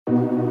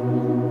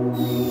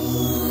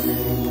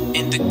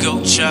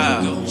Indigo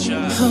Child,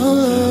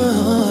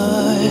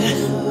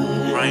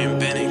 Ryan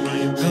Benning.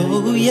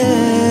 Oh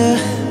yeah,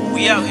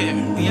 We out here.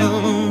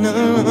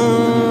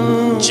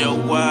 no. Joe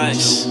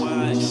Wise.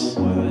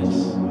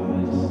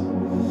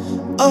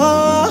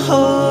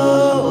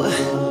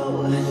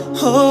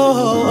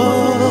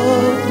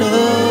 No.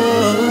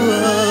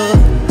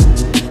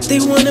 They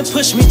wanna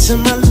push me to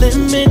my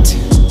limit,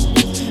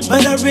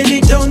 but I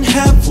really don't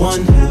have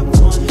one.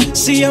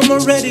 See, I'm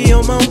already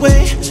on my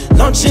way,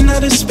 launching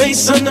out of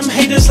space on them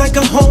haters like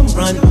a home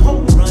run.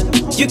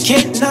 You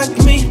can't knock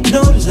me,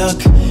 no luck.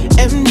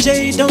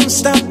 MJ, don't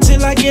stop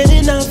till I get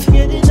enough.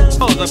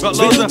 Oh, they've got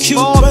loads Real of cute,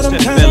 forms but I'm to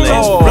coming fill in.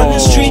 up. Run the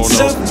streets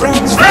up,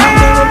 Browns,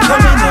 I'm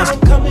coming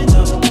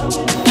up.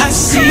 I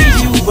see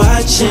you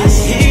watching,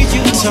 hear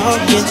you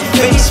talking,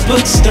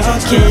 Facebook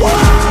stalking.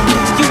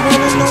 You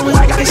wanna know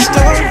my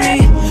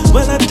story?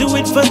 Well, I do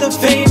it for the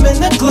fame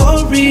and the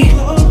glory.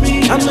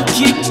 I'ma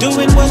keep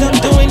doing what I'm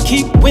doing,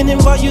 keep winning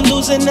while you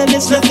losing, and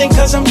it's nothing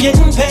cause I'm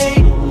getting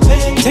paid.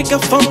 Take a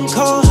phone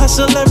call,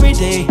 hustle every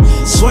day.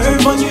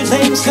 Swerve on you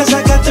lames cause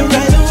I got the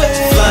right of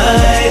way.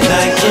 Fly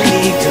like an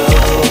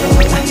eagle,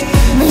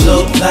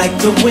 float like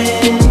the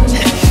wind.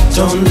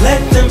 Don't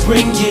let them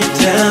bring you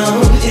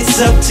down.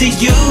 It's up to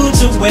you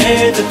to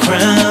wear the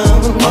crown.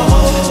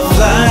 Oh,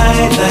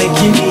 fly like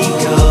an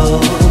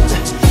eagle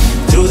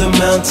through the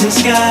mountain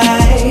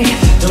sky.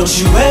 Don't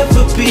you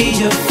ever be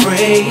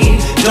afraid.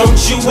 Don't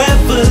you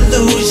ever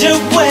lose your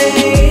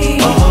way.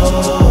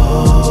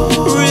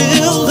 Oh,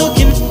 real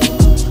looking.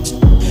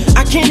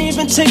 I can't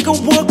even take a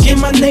walk in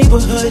my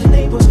neighborhood.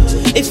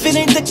 If it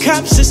ain't the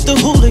cops, it's the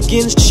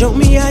hooligans. Show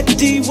me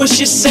ID, what's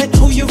your set,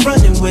 who you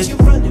running with?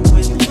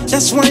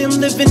 That's why I'm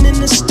living in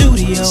the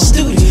studio.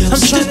 I'm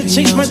trying to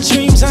chase my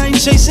dreams, I ain't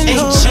chasing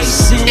hoes.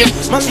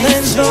 My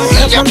landlord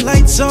cut my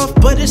lights off,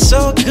 but it's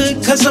all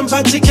good cause I'm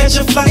about to catch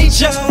a flight,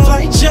 y'all.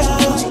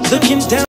 Looking down